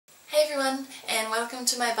everyone, and welcome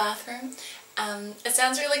to my bathroom. It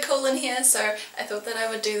sounds really cool in here, so I thought that I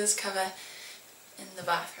would do this cover in the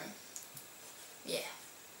bathroom. Yeah.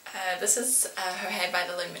 This is Her Head by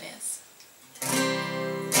the Lumineers.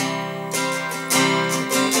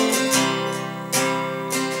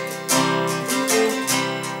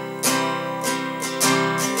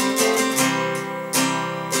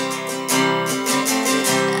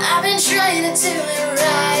 I've been trying to do it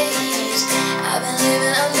right. I've been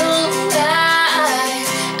living a long life.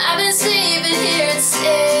 I've been sleeping here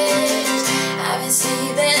instead. I've been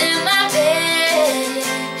sleeping in my bed.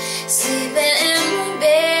 Sleeping in my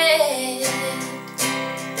bed.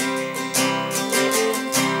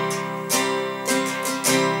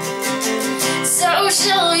 So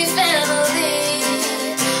show me family,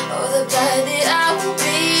 oh the blood that I will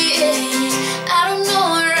be. I don't know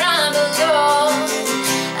where I belong.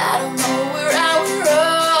 I don't know where I went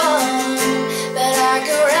wrong, but I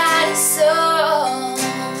could write a song.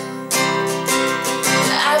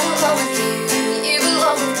 I belong with you, you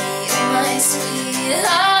belong with me, oh my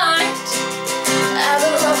sweetheart. I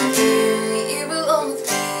belong with you, you belong with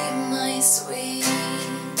me, my sweet.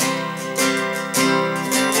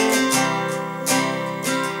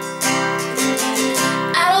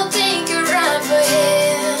 I don't think you're right for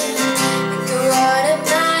him. You're right, I'm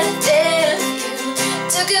not a fan of you.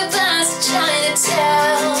 Took a bus to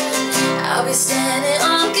Chinatown. I'll be standing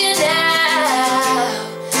on